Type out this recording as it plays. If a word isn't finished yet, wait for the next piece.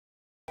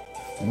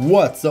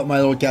What's up, my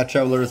little cat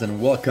travelers, and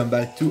welcome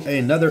back to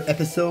another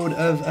episode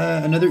of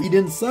another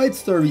Eden side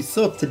story.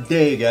 So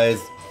today, guys,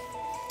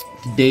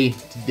 today,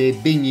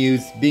 big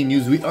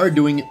news, we are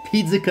doing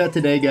Pizzica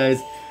today, guys,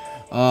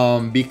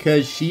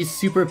 because she's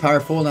super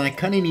powerful and I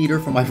kind of need her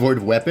for my void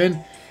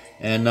weapon,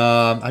 and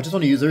I just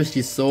want to use her.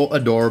 She's so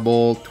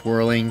adorable,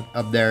 twirling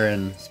up there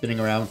and spinning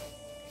around.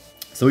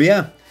 So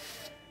yeah,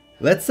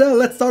 let's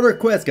start our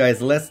quest,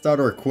 guys. Let's start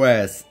our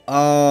quest.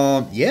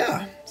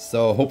 Yeah,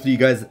 so hopefully you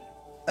guys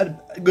a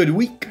good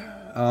week.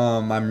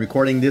 I'm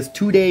recording this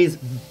 2 days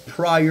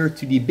prior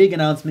to the big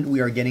announcement we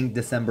are getting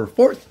December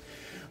 4th,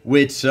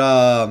 which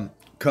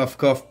Cuff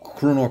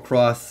Chrono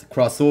Cross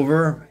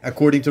crossover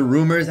according to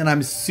rumors, and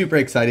I'm super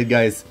excited,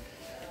 guys,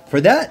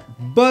 for that.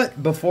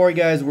 But before,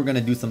 guys, we're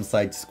gonna do some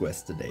side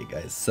quests today,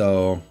 guys.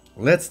 So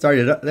let's start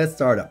it up.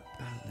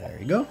 There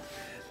you go.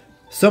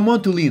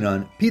 Someone to lean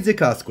on.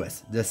 Pizzica's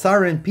quest. The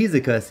siren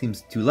Pizzica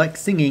seems to like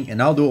singing,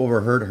 and Aldo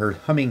overheard her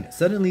humming.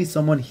 Suddenly,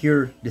 someone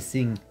heard the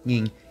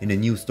singing, and a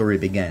new story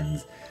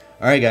begins.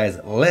 Alright, guys,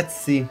 let's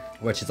see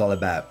what she's all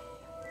about.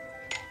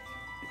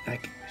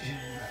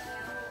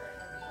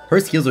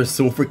 Her skills are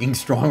so freaking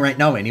strong right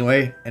now,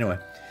 anyway. I know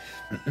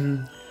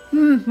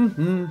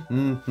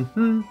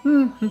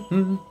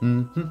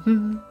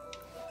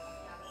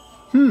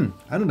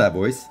that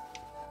voice.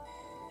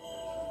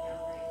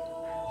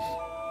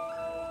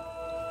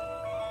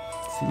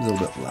 Seems a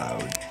little bit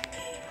loud.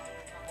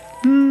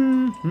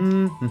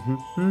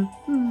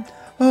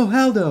 Oh,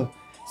 Aldo,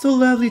 so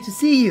lovely to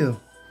see you.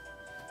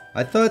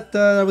 I thought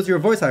that was your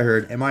voice I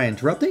heard. Am I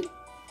interrupting?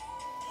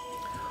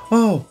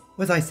 Oh,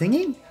 was I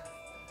singing?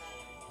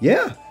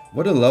 Yeah,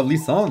 what a lovely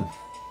song.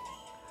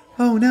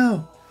 Oh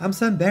no, I'm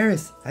so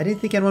embarrassed. I didn't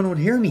think anyone would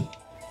hear me.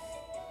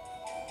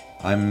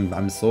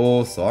 I'm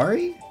so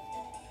sorry.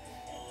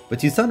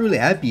 But you sound really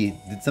happy.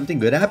 Did something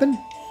good happen?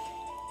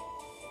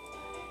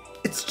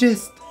 It's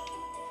just,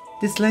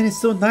 this land is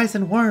so nice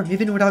and warm,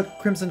 even without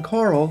Crimson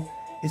Coral.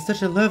 It's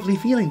such a lovely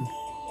feeling.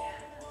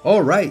 Oh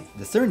right,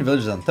 the Siren village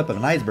is on top of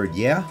an iceberg,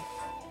 yeah?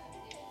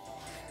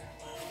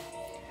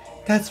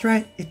 That's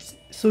right, it's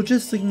so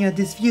just looking at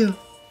this view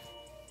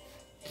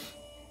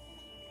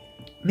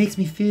makes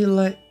me feel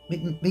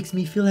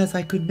as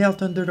I could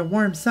melt under the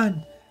warm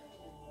sun.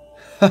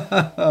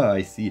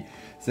 I see.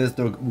 Says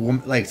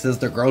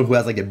the girl who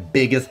has like the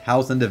biggest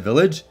house in the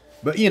village.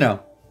 But you know,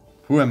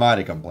 who am I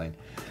to complain?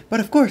 But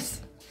of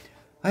course,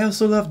 I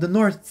also love the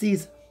North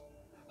Seas,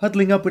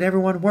 huddling up with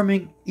everyone,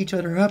 warming each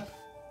other up.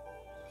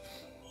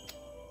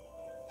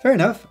 Fair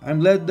enough. I'm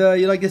glad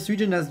you like this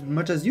region as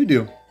much as you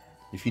do.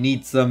 If you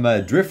need some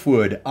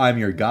driftwood, I'm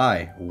your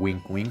guy.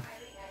 Wink, wink.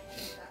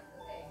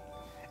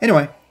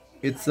 Anyway,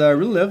 it's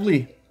really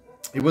lovely.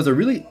 It was a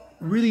really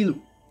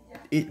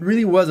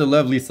was a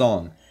lovely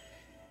song.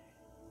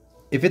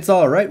 If it's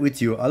all right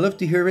with you, I'd love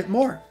to hear it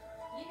more.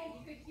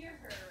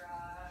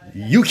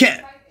 You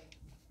can't.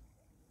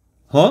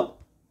 Huh?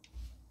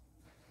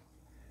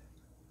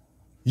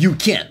 You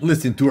can't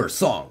listen to her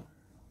song.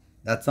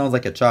 That sounds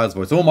like a child's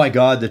voice. Oh my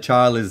god, the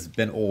child has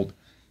been old.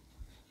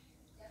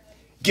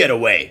 Get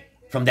away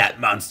from that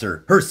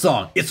monster. Her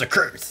song, it's a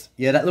curse.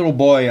 Yeah, that little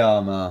boy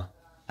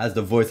has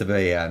the voice of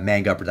a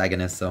manga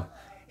protagonist, so.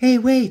 Hey,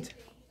 wait.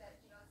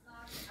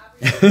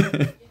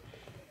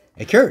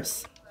 A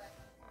curse.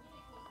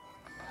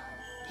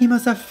 He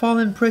must have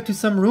fallen prey to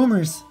some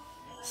rumors.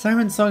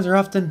 Siren songs are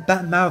often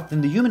bad-mouthed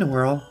in the human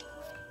world.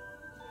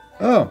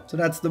 Oh, so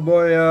that's the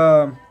boy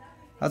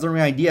has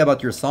any idea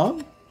about your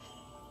song?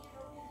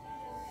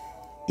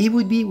 It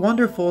would be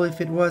wonderful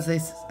if it was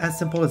as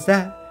simple as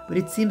that, but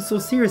it seems so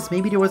serious.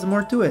 Maybe there was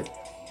more to it.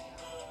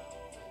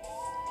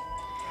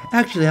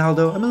 Actually,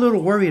 Aldo, I'm a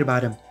little worried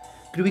about him.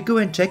 Could we go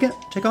and check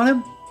on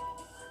him?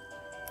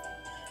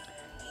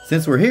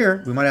 Since we're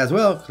here, we might as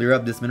well clear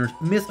up this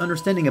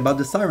misunderstanding about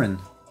the siren.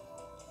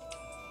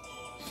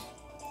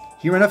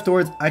 He ran off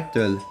towards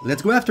Actel.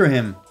 Let's go after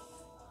him.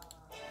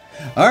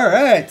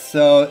 Alright,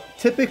 so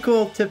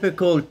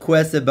typical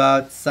quest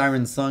about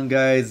siren song,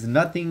 guys.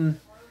 Nothing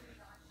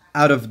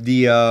out of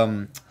the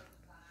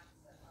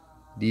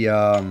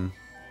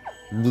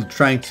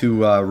trying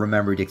to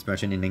remember the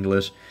expression in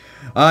English.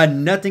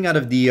 Nothing out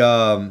of the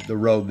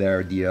road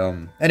there.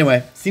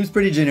 Anyway, seems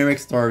pretty generic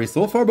story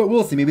so far, but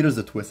we'll see. Maybe there's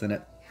a twist in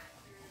it.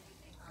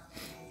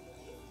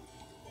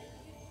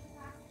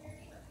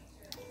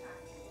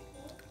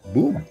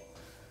 Boom.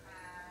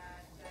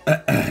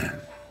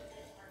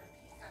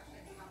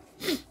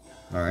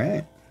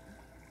 Alright.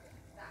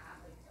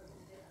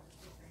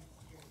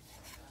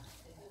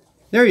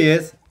 There he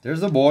is.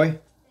 There's the boy.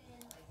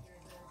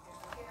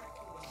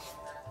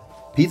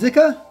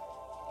 Pizzica?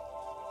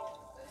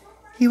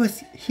 He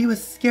was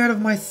scared of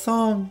my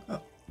song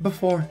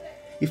before.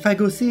 If I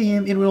go see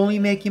him, it will only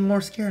make him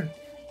more scared.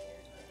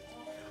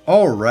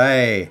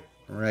 Alright.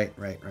 Right.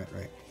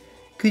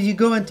 Could you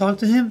go and talk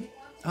to him?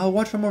 I'll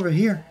watch from over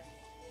here.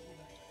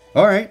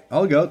 Alright,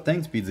 I'll go.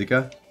 Thanks,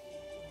 Pizzica.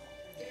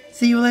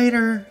 See you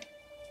later.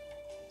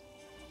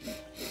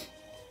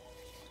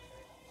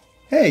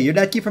 Hey, you're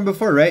that kid from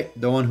before, right?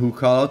 The one who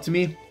called out to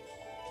me?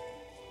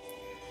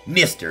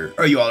 Mister,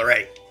 are you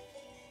alright?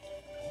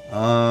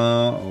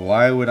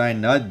 Why would I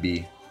not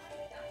be?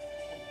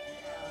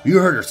 You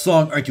heard her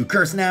song, aren't you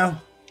cursed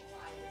now?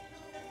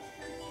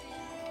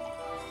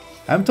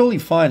 I'm totally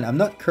fine. I'm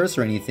not cursed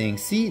or anything.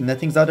 See,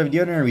 nothing's out of the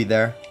ordinary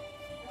there.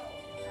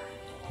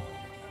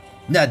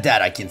 Not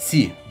that I can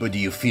see, but do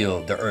you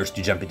feel the urge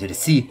to jump into the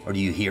sea, or do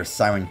you hear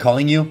Siren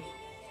calling you?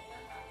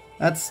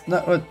 That's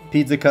not what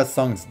Pizzica's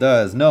songs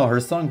does. No, her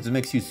songs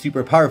makes you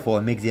super powerful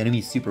and makes the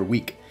enemy super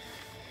weak.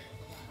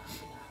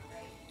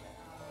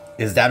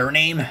 Is that her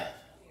name?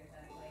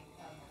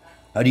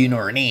 How do you know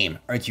her name?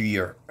 Aren't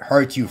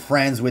you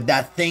friends with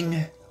that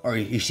thing? Or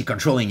is she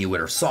controlling you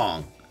with her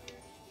song?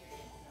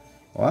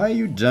 Why are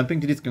you jumping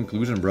to this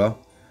conclusion, bro?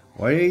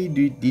 Why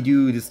did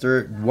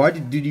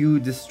you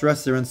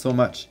distress Siren so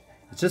much?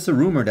 It's just a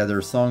rumor that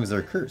her songs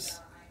are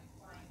cursed.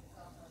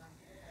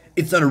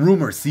 It's not a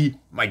rumor, see?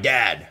 My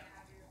dad.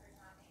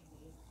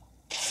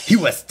 He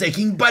was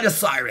taken by the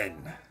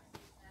siren.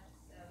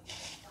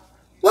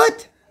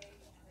 What?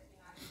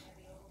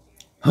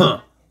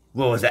 Huh.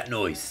 What was that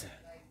noise?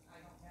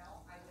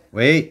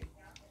 Wait.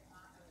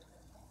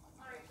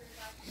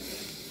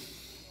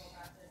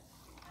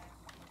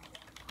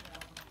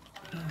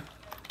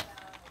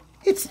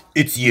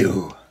 It's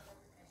you.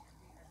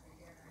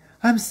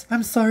 I'm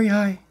sorry,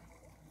 hi.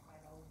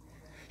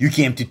 You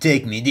came to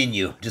take me, didn't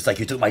you? Just like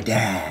you took my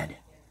dad.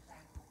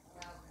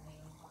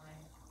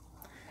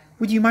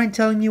 Would you mind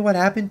telling me what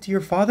happened to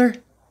your father?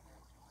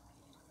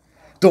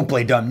 Don't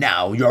play dumb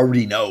now, you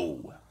already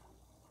know.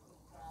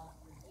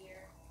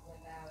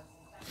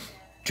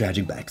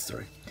 Tragic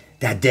backstory.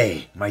 That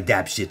day, my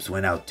dad's ships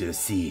went out to the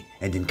sea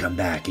and didn't come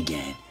back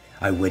again.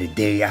 I waited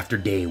day after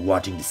day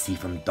watching the sea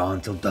from dawn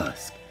till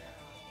dusk.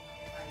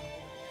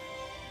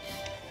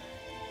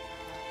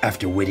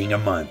 After waiting a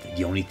month,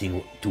 the only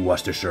thing to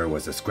wash the shore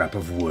was a scrap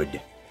of wood.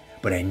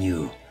 But I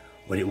knew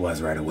what it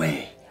was right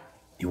away.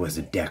 It was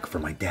the deck for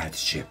my dad's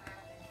ship.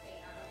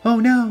 Oh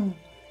no!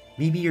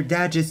 Maybe your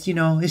dad just,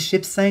 his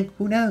ship sank,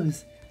 who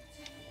knows?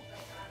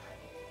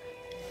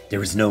 There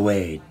was no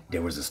way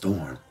there was a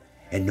storm,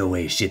 and no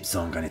way a ship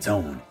sunk on its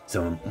own.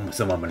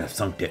 Someone would have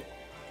sunk it.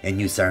 And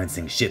you siren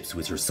sing ships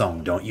with your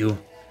song, don't you?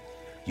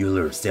 You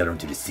lure a sailor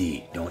into the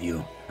sea, don't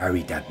you? I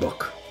read that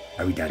book.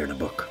 I read that in a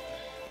book.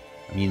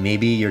 I mean,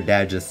 maybe your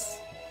dad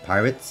just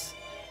pirates?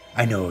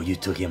 I know you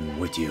took him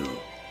with you.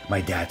 My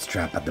dad's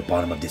trapped at the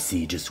bottom of the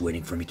sea just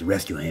waiting for me to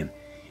rescue him,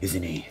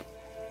 isn't he?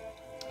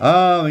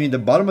 Oh, I mean, the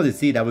bottom of the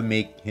sea, that would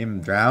make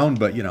him drown,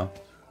 but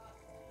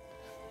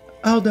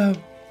Aldo.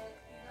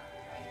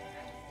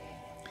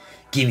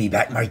 Give me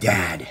back my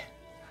dad.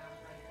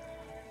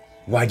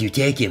 Why'd you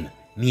take him?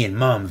 Me and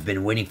Mom have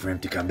been waiting for him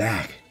to come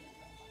back.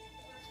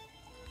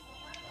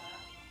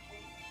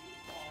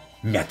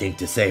 Nothing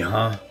to say,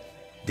 huh?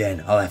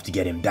 Then I'll have to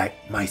get him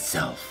back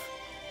myself.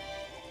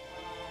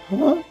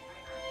 Huh?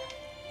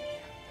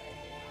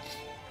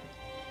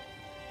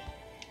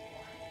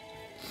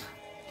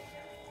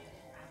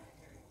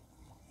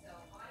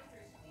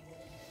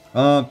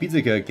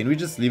 Pizzica, can we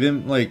just leave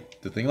him,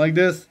 the thing like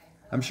this?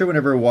 I'm sure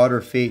whenever Water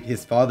Fate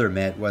his father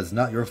met was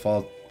not your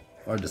fault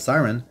or the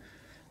siren.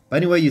 But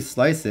anyway you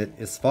slice it,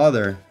 his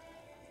father...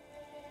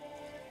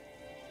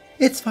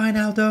 It's fine,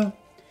 Aldo.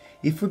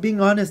 If we're being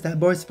honest, that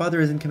boy's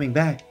father isn't coming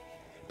back.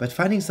 But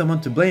finding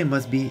someone to blame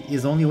must be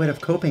his only way of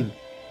coping.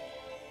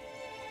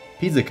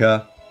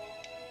 Pizzica.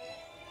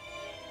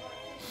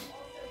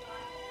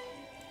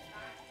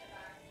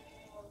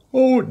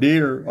 Oh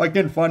dear, I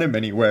can't find him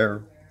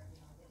anywhere.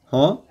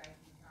 Huh?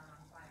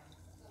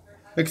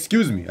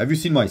 Excuse me, have you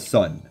seen my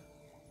son?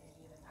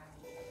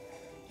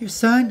 Your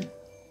son?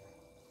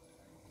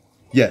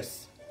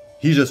 Yes,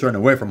 he just ran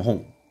away from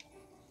home.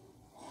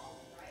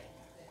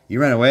 He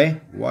ran away?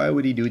 Why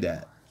would he do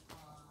that?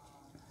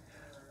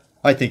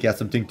 I think it has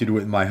something to do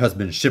with my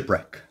husband's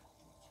shipwreck.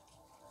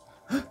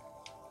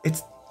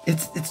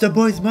 It's the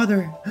boy's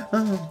mother.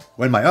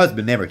 When my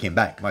husband never came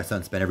back, my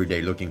son spent every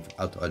day looking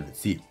out of the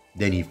sea.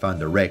 Then he found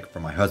the wreck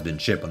from my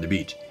husband's ship on the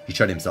beach. He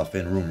shut himself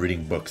in a room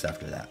reading books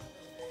after that.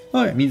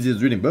 Oh, it means he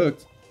was reading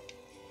books.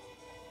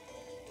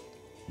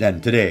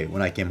 Then today,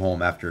 when I came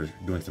home after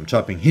doing some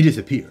shopping, he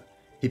disappeared.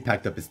 He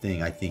packed up his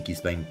thing. I think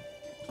he's planning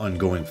on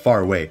going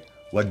far away.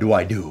 What do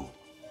I do?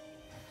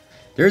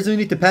 There's no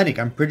need to panic.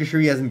 I'm pretty sure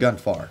he hasn't gone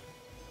far.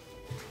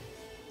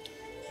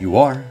 You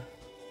are?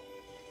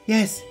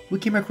 Yes, we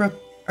came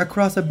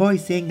across a boy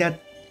saying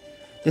that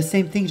the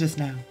same thing just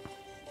now.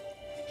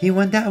 He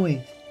went that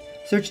way.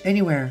 Searched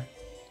anywhere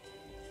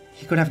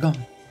he could have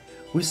gone.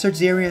 We searched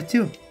the area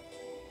too.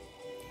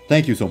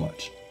 Thank you so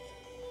much.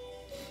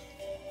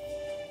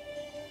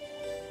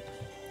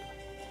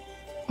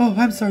 Oh,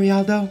 I'm sorry,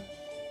 Aldo.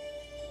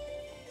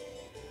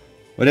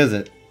 What is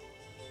it?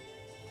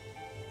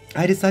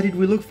 I decided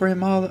we look for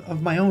him all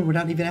of my own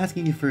without even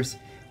asking you first,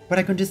 but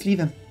I couldn't just leave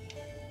him.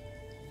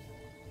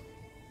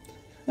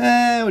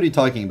 What are you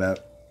talking about?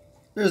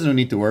 There's no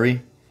need to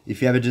worry.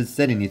 If you haven't just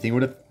said anything, I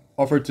would have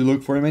offered to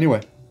look for him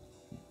anyway.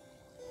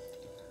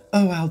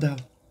 Oh, Aldo.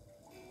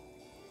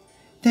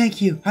 Thank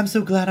you. I'm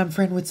so glad I'm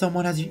friends with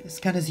someone as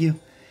kind as you.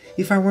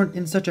 If I weren't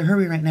in such a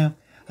hurry right now,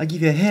 I'd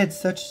give you a head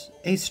such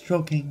a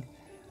stroking.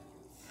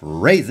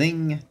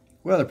 Phrasing.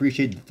 Well,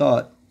 appreciate the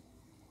thought.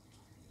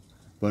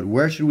 But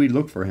where should we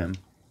look for him?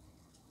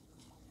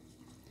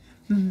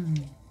 Come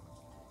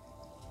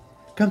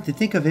to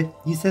think of it,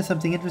 you said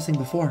something interesting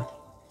before.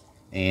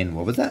 And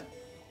what was that?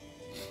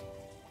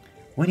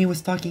 When he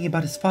was talking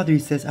about his father, he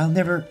says,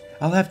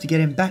 I'll have to get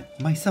him back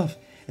myself.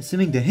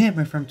 Assuming the him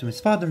referring to his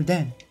father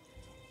then.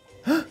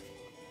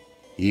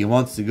 He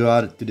wants to go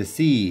out to the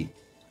sea.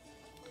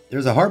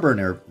 There's a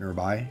harbor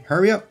nearby.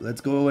 Hurry up,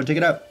 let's go and check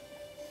it out.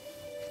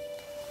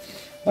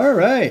 All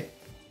right.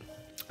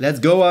 Let's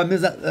go,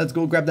 let's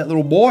go grab that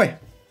little boy.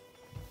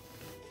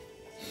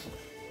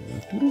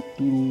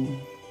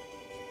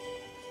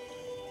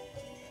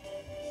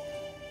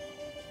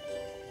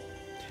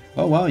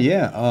 Oh, wow,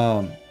 yeah.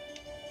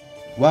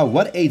 Wow,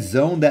 what a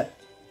zone that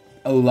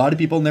a lot of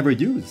people never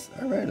use.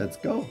 All right, let's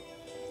go.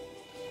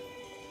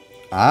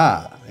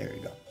 Ah, there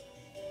you go.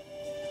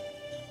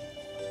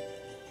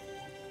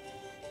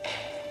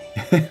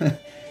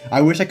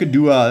 I wish I could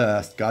do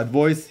a Scott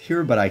voice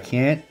here, but I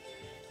can't.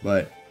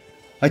 But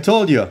I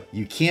told you,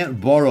 you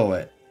can't borrow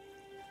it.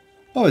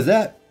 Oh, is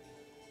that?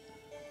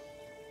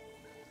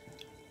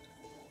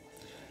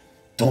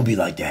 Don't be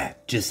like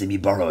that. Just let me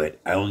borrow it.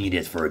 I only need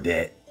it for a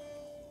bit.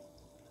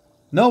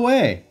 No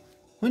way.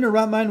 Who in their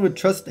right mind would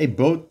trust a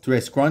boat to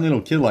a scrawny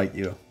little kid like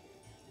you?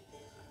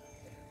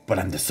 But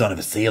I'm the son of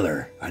a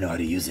sailor. I know how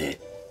to use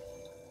it.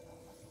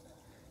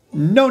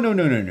 No, no,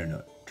 no, no, no,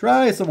 no.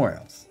 Try somewhere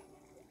else.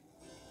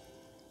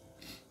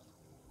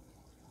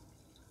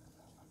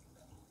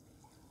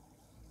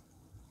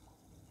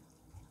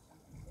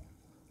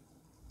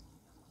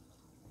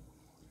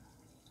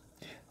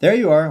 There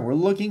you are. We're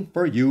looking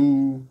for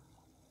you.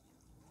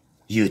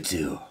 You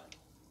too.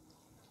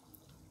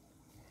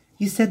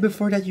 You said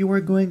before that you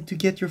were going to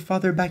get your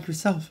father back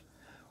yourself.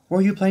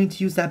 Were you planning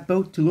to use that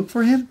boat to look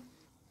for him?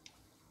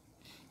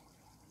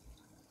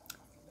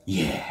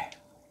 Yeah.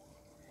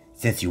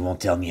 Since you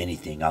won't tell me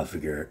anything,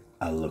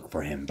 I'll look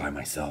for him by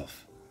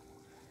myself.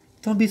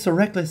 Don't be so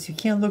reckless. You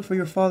can't look for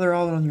your father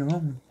all on your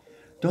own.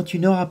 Don't you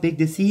know how big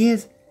the sea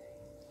is?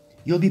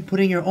 You'll be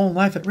putting your own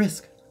life at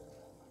risk.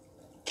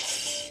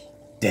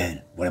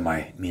 Then, what am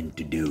I meant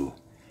to do?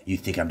 You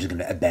think I'm just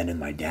gonna abandon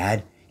my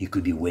dad? He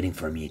could be waiting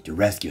for me to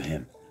rescue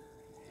him.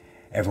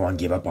 Everyone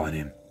gave up on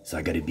him, so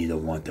I gotta be the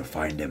one to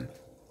find him.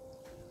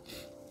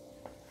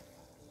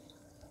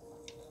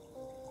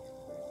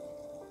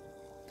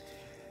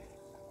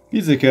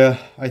 Pizzica,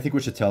 I think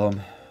we should tell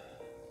him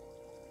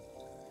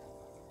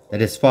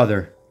that his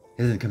father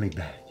isn't coming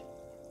back.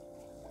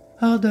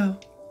 Aldo.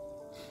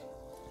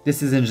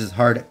 This isn't just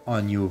hard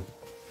on you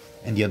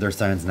and the other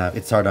scions now,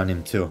 it's hard on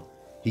him too.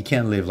 He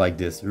can't live like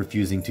this,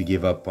 refusing to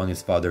give up on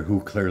his father who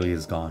clearly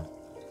is gone.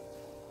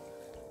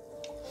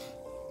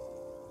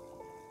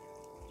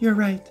 You're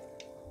right.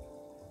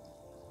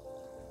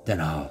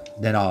 Then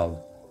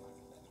I'll...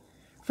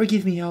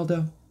 Forgive me,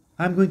 Aldo.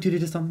 I'm going to do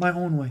this on my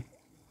own way.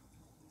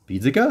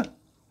 Pizzica?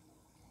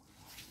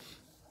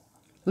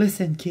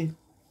 Listen, kid.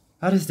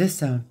 How does this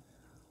sound?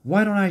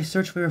 Why don't I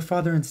search for your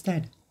father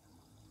instead?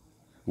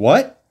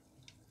 What?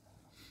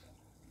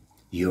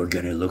 You're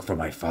gonna look for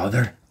my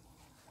father?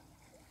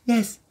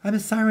 Yes, I'm a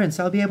siren,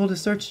 so I'll be able to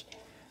search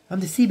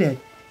on the seabed.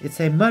 It's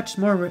a much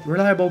more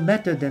reliable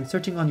method than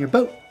searching on your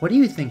boat. What do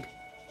you think?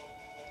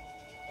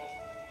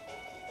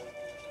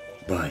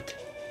 But...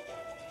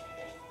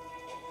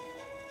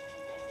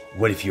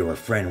 what if you're a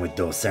friend with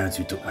those sirens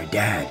who took my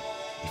dad?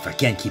 If I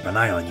can't keep an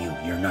eye on you,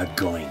 you're not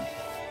going.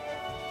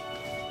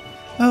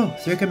 Oh,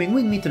 so you're coming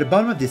with me to the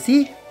bottom of the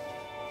sea?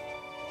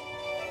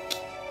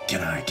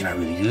 Can I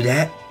really do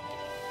that?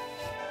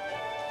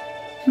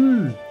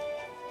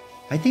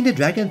 I think the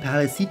Dragon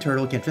Palace sea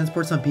turtle can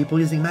transport some people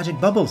using magic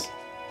bubbles.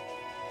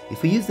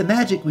 If we use the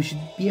magic, we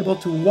should be able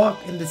to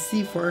walk in the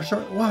sea for a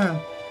short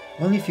while.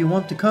 Only if you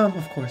want to come,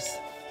 of course.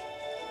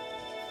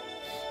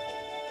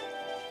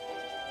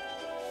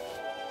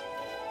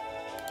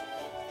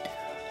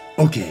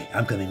 Okay,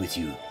 I'm coming with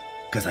you,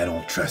 because I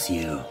don't trust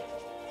you.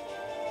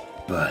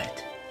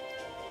 But...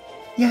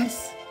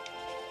 Yes.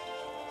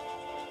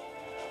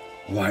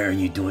 Why are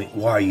you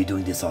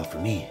doing this all for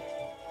me?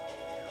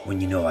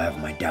 When you know I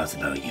have my doubts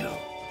about you.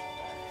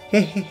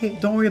 Hey,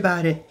 don't worry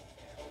about it.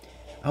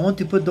 I want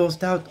to put those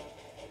doubts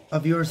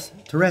of yours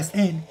to rest,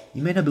 and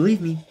you may not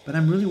believe me, but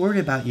I'm really worried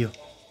about you.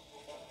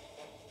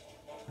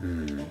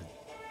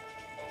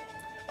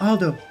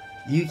 Aldo,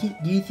 do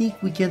you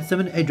think we can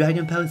summon a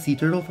Dragon Palace sea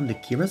turtle from the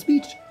Kira's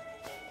beach?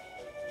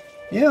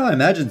 Yeah, I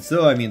imagine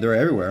so. I mean, they're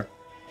everywhere.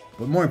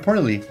 But more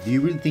importantly, do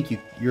you really think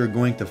you're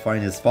going to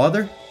find his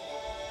father?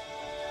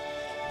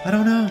 I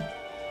don't know,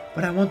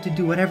 but I want to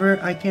do whatever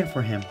I can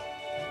for him.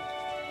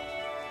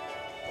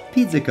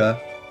 Pizzica.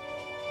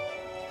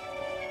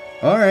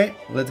 Alright,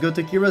 let's go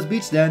to Kira's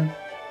beach then.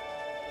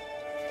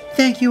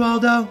 Thank you,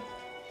 Aldo.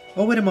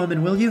 Oh, wait a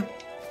moment, will you?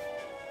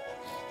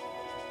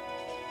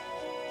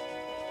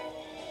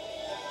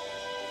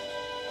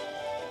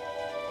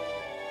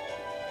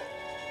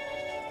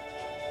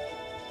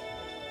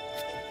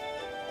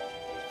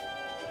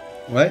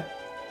 What?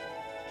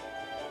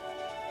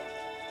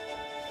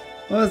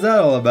 What is that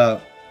all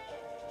about?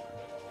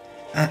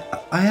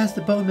 I asked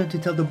the boatman to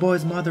tell the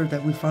boy's mother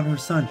that we found her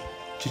son.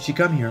 Should she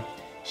come here,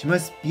 she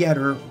must be at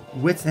her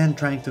wit's end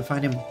trying to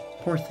find him.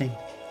 Poor thing.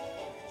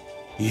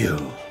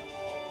 You.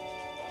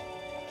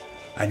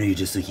 I know you're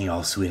just looking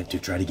all sweet to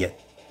try to get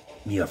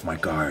me off my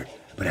guard,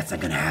 but that's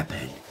not gonna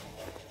happen.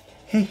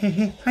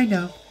 Hey, I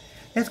know.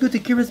 Let's go to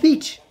Kira's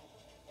beach.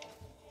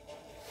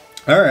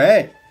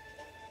 Alright.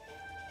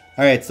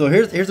 Alright, so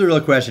here's the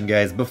real question,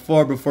 guys.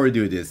 Before we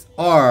do this.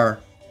 Are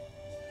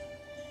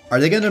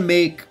they gonna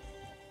make...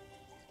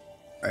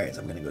 Alright,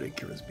 so I'm gonna go to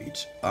Kira's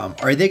beach.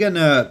 Are they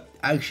gonna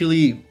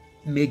actually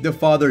make the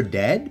father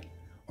dead?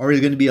 Or is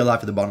he gonna be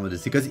alive at the bottom of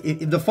this? Because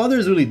if the father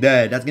is really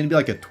dead, that's gonna be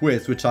like a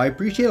twist, which I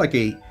appreciate, like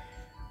a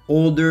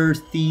older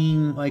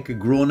theme, like a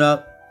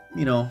grown-up,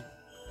 you know,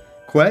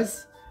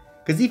 quest.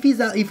 Because if he's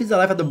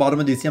alive at the bottom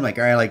of the sea, I'm like,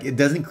 alright, like it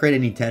doesn't create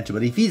any tension.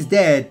 But if he's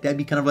dead, that'd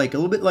be kind of like a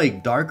little bit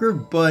like darker,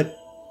 but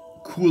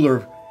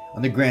cooler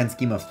on the grand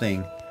scheme of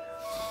thing.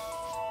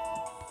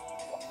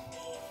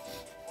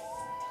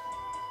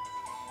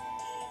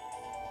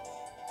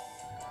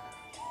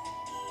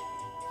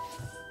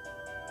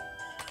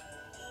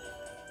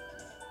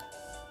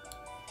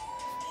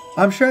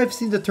 I'm sure I've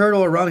seen the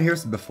turtle around here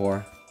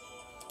before.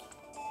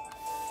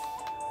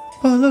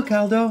 Oh, look,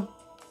 Aldo.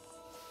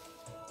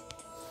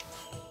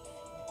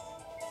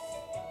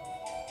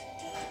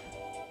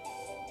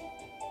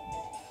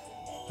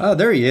 Oh,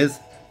 there he is.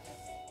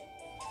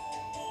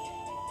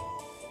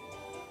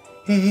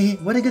 Hey,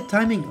 what a good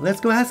timing. Let's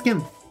go ask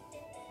him.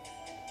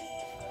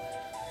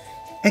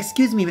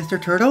 Excuse me,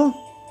 Mr. Turtle.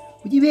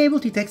 Would you be able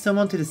to take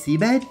someone to the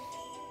seabed?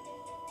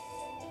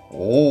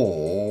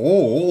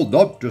 Hold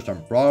up, just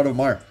I'm proud of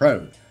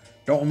myself.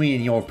 Don't mean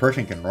any old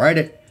person can ride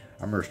it.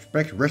 I'm a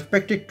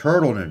respected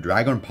turtle in a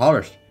dragon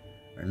palace.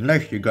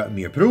 Unless you got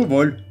me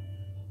approval.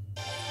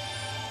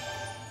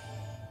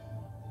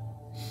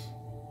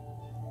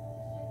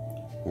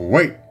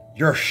 Wait,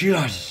 you're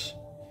Sheila's.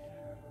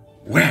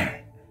 Well,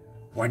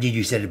 why did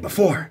you say it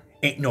before?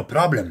 Ain't no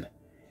problem.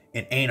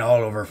 It ain't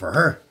all over for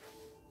her.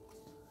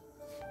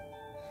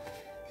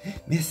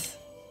 Miss.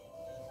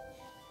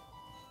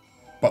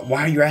 But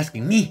why are you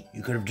asking me?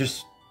 You could have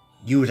just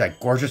used that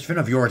gorgeous fin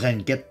of yours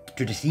and get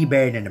to the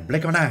seabed in a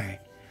blink of an eye.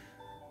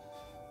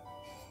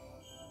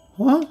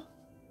 Huh?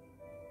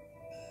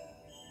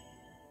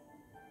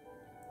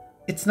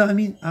 It's not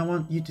me I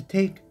want you to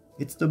take.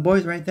 It's the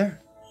boys right there.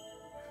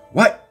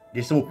 What?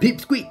 This old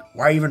peepsqueak?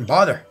 Why even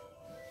bother?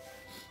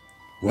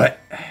 What?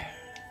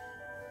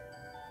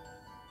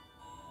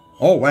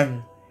 Oh,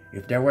 well,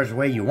 if there was a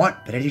way you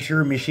want, pretty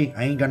sure, Missy,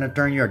 I ain't gonna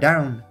turn you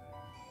down.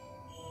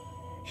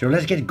 So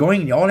let's get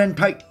going all in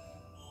tight.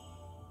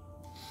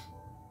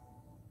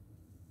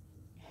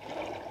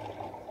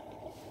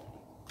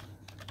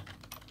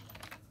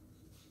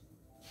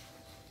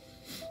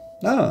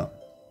 Oh.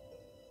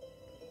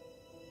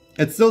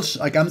 It's still,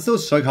 like, I'm still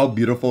shocked how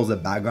beautiful the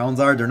backgrounds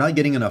are. They're not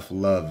getting enough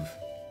love.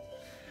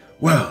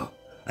 Well,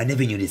 I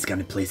never knew this kind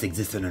of place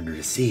existed under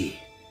the sea.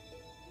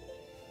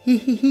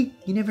 You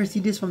never see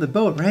this from the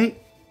boat,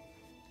 right?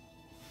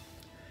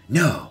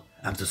 No,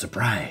 I'm so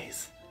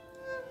surprised.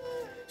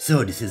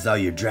 So this is how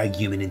you drag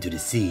human into the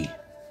sea.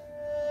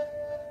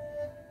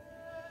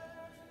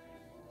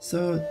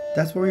 So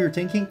that's what you're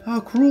thinking? How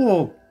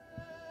cruel!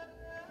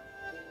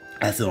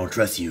 I still don't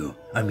trust you.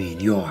 I mean,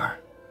 you're.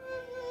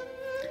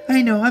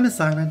 I know, I'm a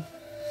siren.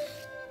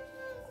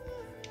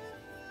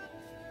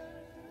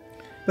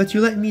 But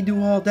you let me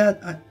do all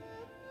that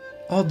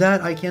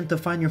I can to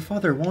find your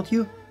father, won't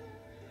you?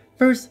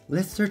 First,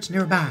 let's search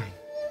nearby.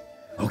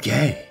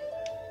 Okay.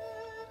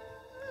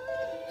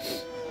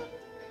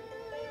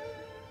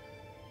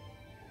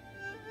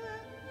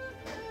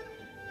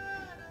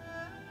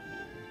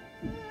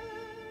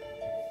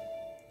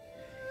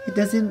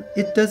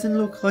 It doesn't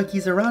look like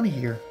he's around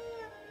here.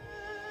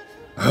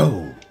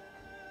 Oh.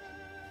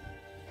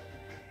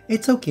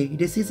 It's okay,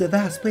 this is a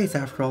vast place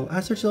after all.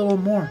 I'll search a little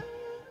more.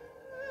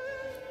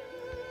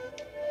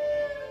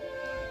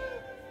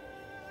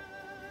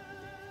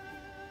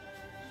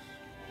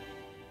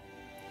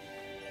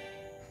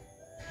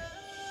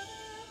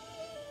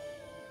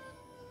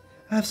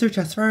 I've searched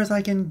as far as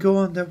I can go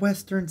on the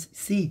western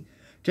sea.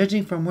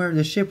 Judging from where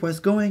the ship was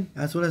going,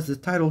 as well as the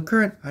tidal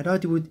current, I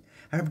doubt it would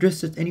have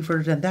drifted any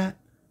further than that.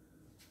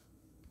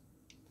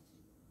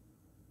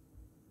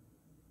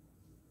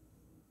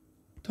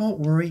 Don't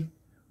worry.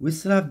 We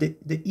still have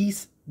the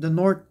east, the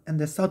north, and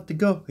the south to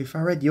go. If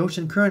I ride the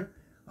ocean current,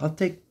 it'll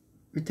take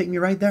me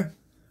right there.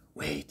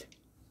 Wait.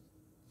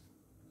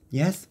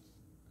 Yes?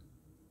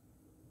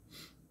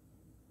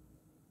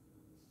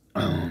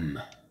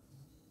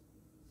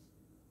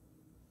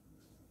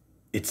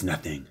 It's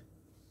nothing.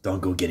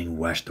 Don't go getting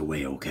washed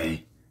away,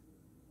 okay?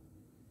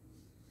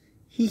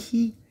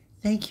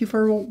 Thank you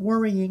for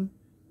worrying.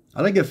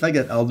 I like the fact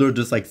that Elder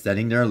just like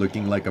standing there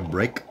looking like a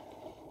brick.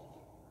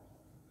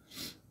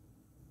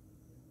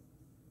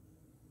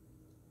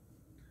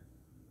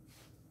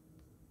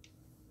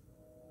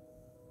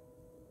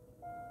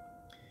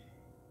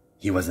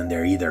 He wasn't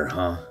there either,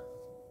 huh?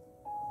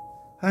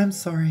 I'm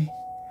sorry.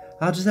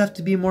 I'll just have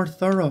to be more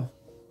thorough.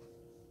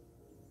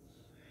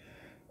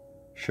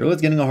 Surely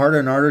it's getting harder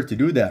and harder to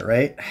do that,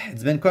 right?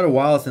 It's been quite a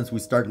while since we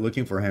started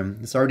looking for him.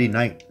 It's already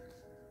night.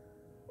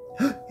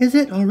 Is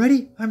it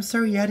already? I'm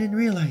sorry, I didn't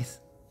realize.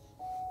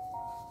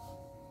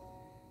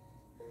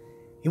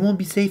 It won't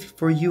be safe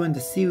for you in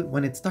the sea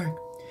when it's dark.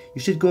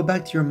 You should go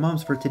back to your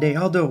mom's for today.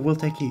 Aldo will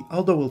take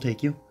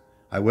you.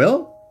 I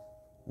will?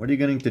 What are you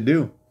going to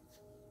do?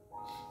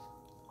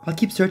 I'll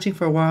keep searching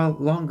for a while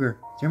longer.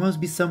 There must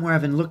be somewhere I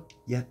haven't looked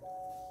yet.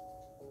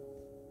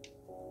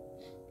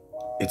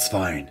 It's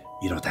fine.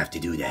 You don't have to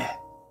do that.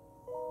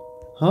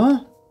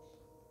 Huh?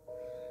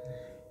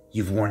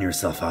 You've worn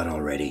yourself out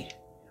already.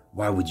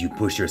 Why would you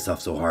push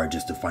yourself so hard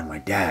just to find my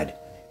dad?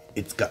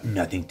 It's got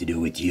nothing to do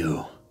with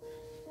you.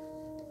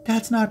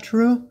 That's not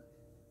true.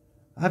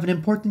 I have an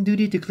important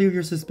duty to clear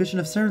your suspicion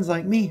of cerns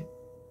like me.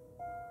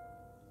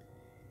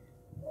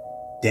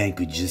 Dan,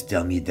 could you just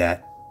tell me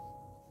that?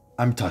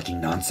 I'm talking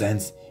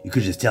nonsense. You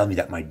could just tell me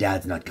that my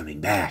dad's not coming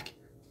back.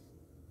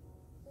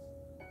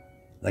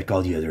 Like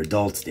all the other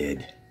adults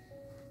did.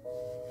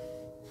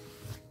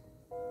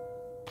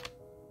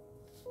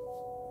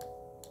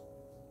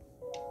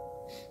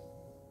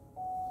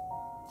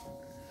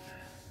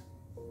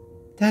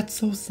 That's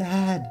so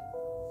sad.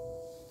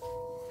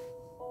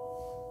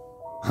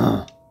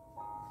 Huh.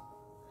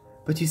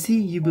 But you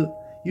see, you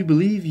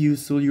believe you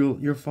so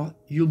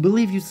you'll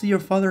believe you see your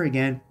father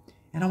again,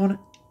 and I want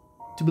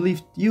to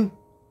believe you.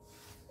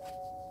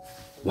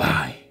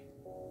 Why?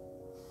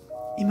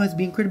 It must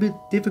be incredibly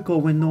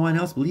difficult when no one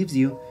else believes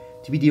you,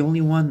 to be the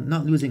only one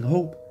not losing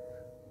hope.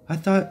 I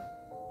thought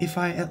if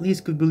I at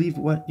least could believe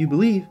what you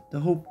believe,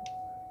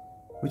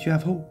 what you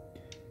have hope,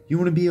 you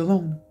wouldn't be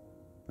alone.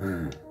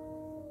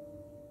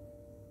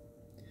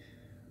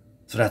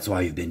 So that's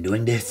why you've been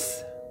doing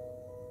this?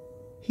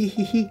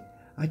 He.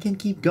 I can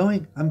keep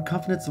going. I'm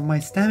confident of my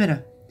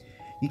stamina.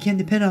 You can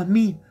depend on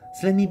me,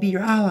 so let me be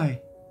your ally.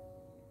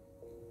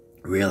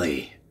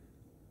 Really?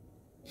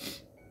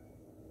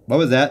 What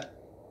was that?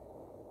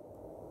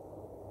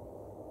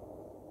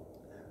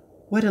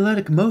 What a lot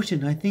of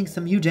commotion. I think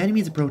some huge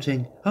enemies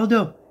approaching.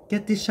 Aldo,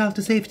 get this child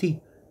to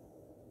safety.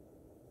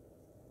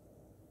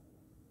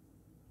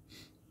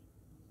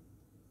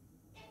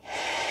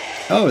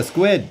 Oh, a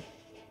squid.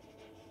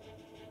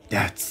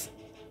 That's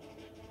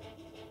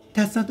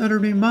not an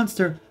ordinary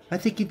monster. I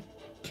think it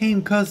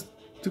came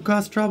to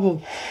cause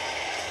trouble.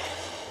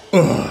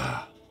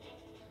 Ugh.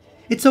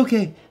 It's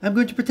okay. I'm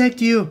going to protect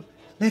you.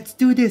 Let's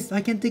do this. I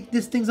can take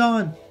these things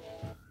on.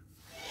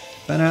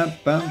 I'll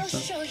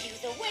show you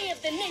the way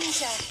of the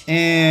ninja.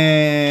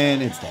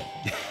 And it's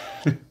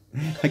dead.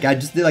 Like I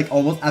just did like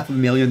almost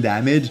 500,000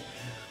 damage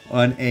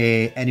on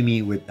a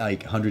enemy with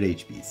like 100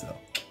 HP. So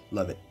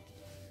love it.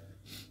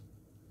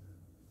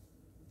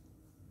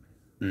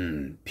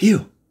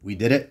 Pew. We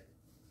did it.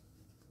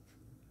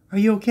 Are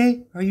you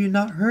okay? Are you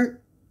not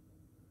hurt?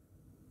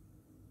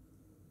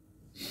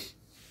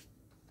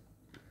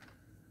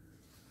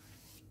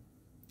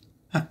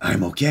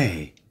 I'm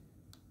okay.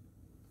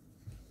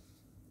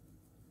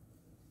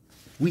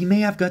 We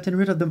may have gotten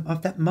rid of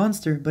that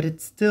monster, but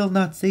it's still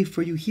not safe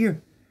for you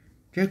here.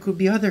 There could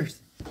be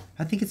others.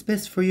 I think it's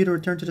best for you to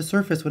return to the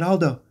surface with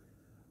Aldo.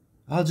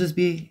 I'll just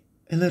be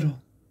a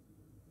little.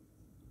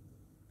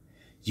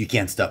 You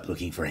can't stop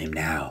looking for him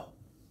now.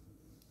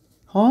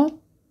 Huh?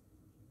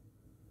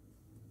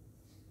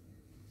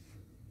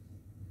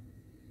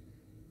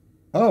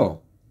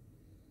 Oh.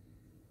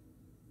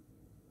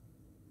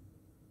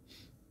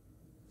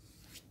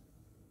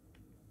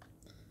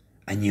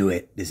 I knew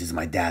it. This is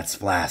my dad's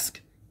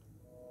flask.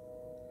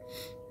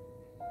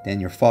 Then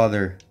your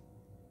father.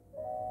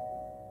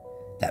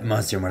 That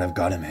monster might have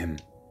gotten him.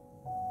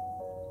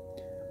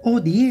 Oh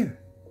dear.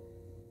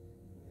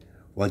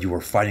 While you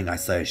were fighting, I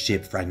saw a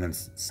ship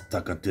fragments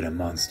stuck onto the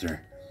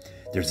monster.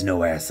 There's no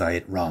way I saw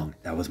it wrong.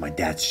 That was my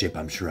dad's ship,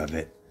 I'm sure of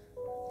it.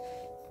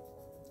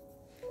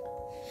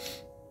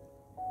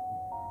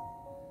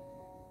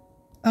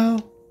 Oh.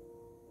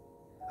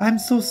 I'm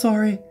so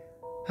sorry.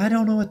 I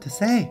don't know what to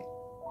say.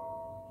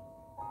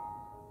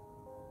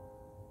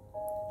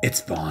 It's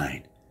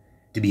fine.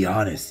 To be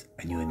honest,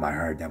 I knew in my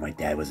heart that my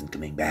dad wasn't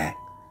coming back.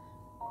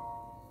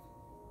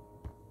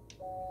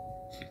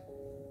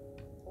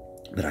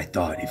 But I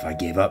thought if I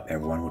gave up,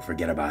 everyone would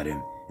forget about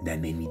him, and that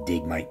made me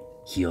dig my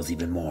heels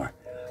even more.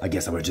 I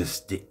guess I was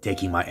just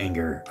taking my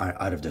anger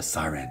out of the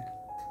siren.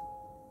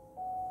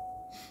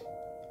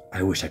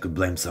 I wish I could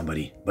blame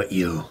somebody, but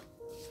you.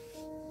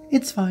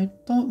 It's fine.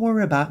 Don't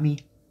worry about me.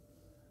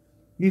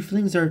 Your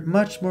feelings are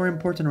much more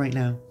important right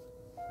now.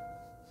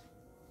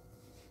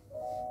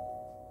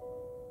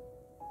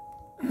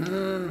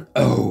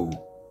 Oh.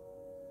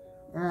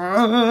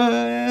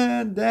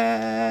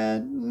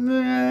 Dad.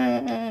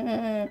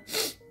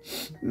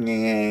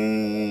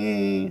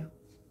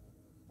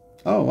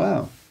 Oh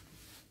wow.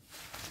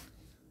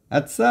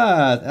 That's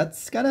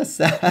kind of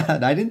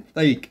sad. I didn't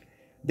like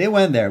they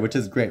went there, which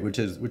is great, which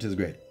is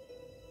great.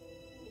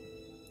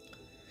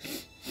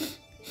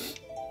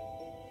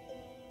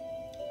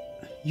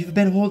 You've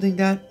been holding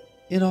that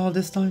in all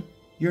this time?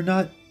 You're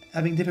not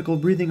having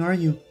difficult breathing, are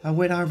you? I'll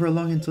wait however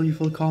long until you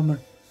feel calmer.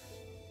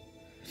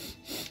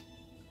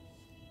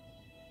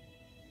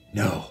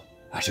 No,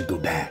 I should go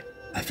back.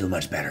 I feel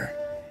much better.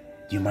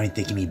 Do you mind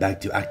taking me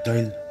back to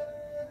Actoil?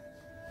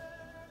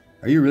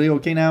 Are you really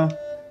okay now?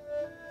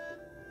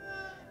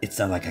 It's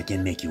not like I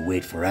can make you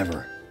wait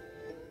forever.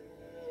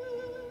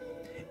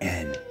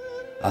 And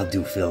I'll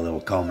do feel a little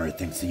calmer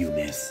thanks to you,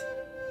 miss.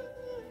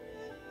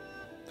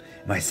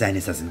 My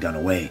sinus hasn't gone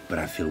away, but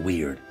I feel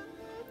weird.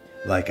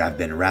 Like I've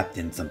been wrapped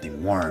in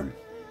something warm.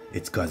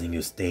 It's causing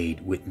you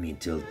stayed with me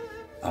till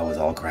I was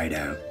all cried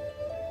out.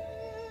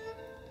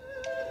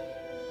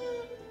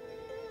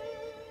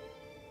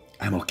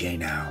 I'm okay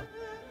now.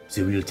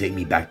 So will you take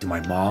me back to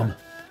my mom?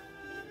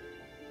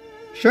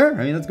 Sure,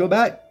 I mean, let's go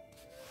back.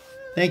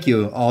 Thank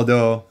you,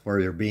 Aldo, for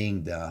your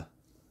being the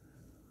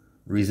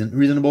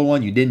reasonable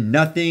one. You did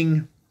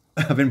nothing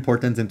of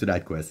importance into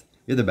that quest.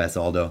 You're the best,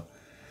 Aldo.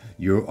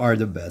 You are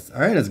the best.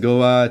 All right, let's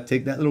go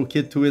take that little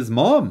kid to his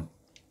mom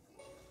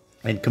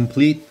and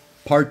complete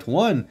part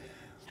 1.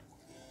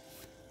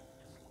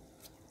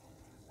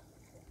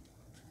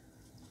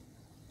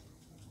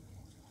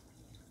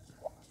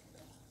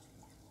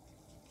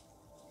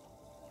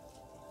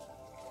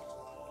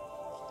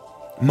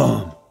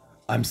 Mom,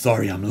 I'm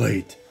sorry I'm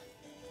late.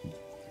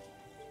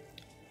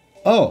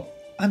 Oh,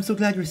 I'm so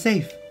glad you're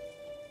safe.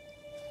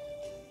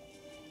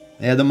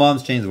 yeah, the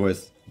mom's changed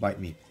voice. Bite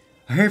me.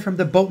 I heard from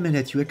the boatman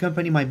that you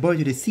accompany my boy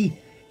to the sea.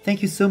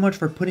 Thank you so much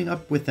for putting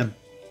up with him.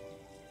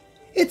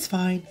 It's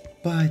fine,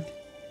 but...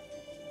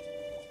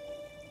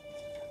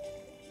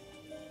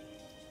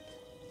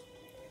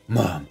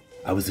 Mom,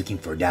 I was looking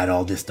for Dad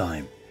all this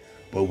time,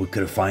 but we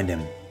couldn't find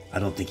him. I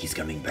don't think he's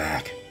coming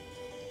back.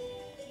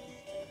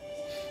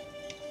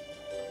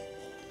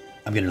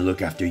 I'm gonna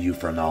look after you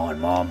from now on,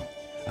 Mom.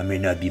 I may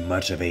not be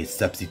much of a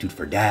substitute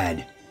for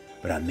Dad,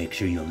 but I'll make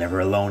sure you're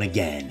never alone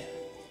again.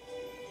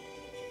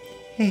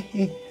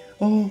 Hey.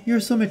 Oh, you're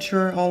so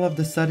mature all of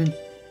a sudden.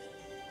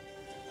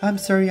 I'm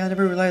sorry, I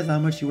never realized how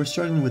much you were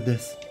struggling with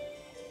this.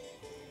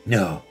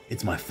 No,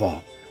 it's my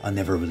fault. I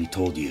never really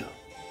told you.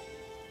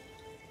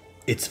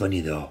 It's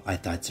funny though, I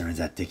thought sirens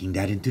had taking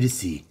Dad into the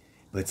sea,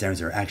 but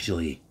sirens are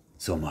actually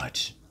so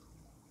much.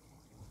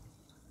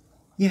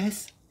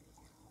 Yes?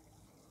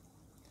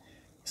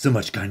 So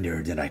much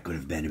kinder than I could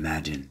have been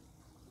imagined.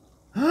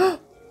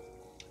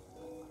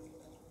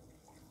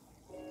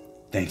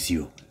 Thanks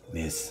you,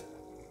 miss.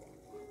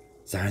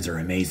 Sirens are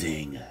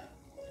amazing.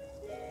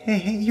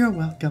 Hey, you're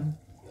welcome.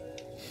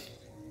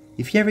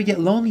 If you ever get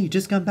lonely, you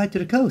just come back to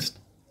the coast.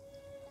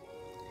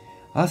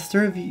 I'll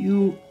serve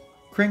you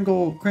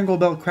Kringle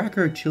Bell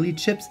cracker, chili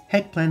chips,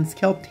 eggplants,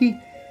 kelp tea,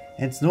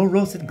 and snow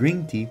roasted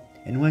green tea.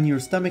 And when your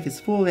stomach is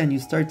full and you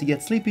start to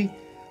get sleepy,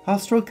 I'll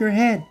stroke your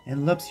head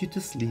and lups you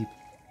to sleep.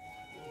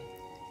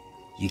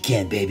 You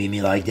can't baby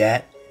me like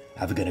that.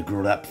 I'm gonna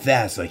grow up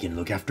fast so I can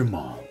look after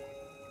Mom.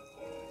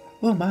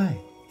 Oh my,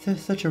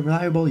 such a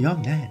reliable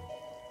young man.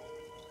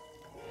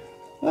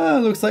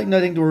 Well, looks like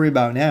nothing to worry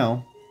about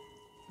now.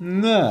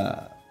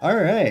 Nah.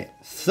 Alright,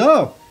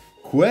 so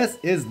quest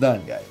is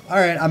done, guys.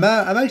 Alright, I'm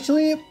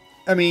actually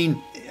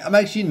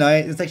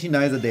nice. It's actually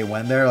nice that they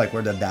went there, like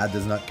where the dad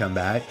does not come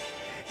back.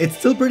 It's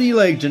still pretty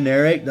like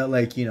generic that,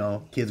 like, you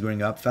know, kids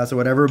growing up fast or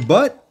whatever,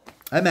 but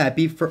I'm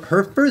happy for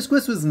her first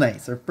quest was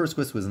nice.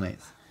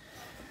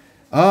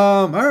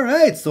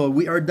 Alright, so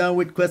we are done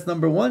with quest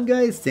number 1,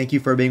 guys. Thank you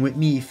for being with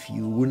me. If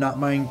you would not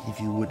mind, if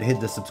you would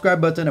hit the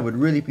subscribe button, I would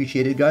really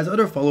appreciate it, guys.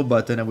 Or follow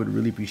button, I would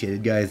really appreciate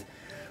it, guys.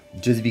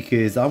 Just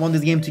because I want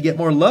this game to get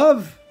more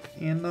love.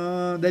 And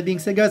that being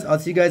said, guys, I'll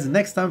see you guys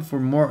next time for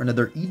more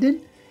another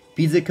Eden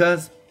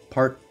Pizzica's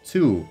part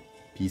 2.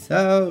 Peace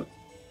out.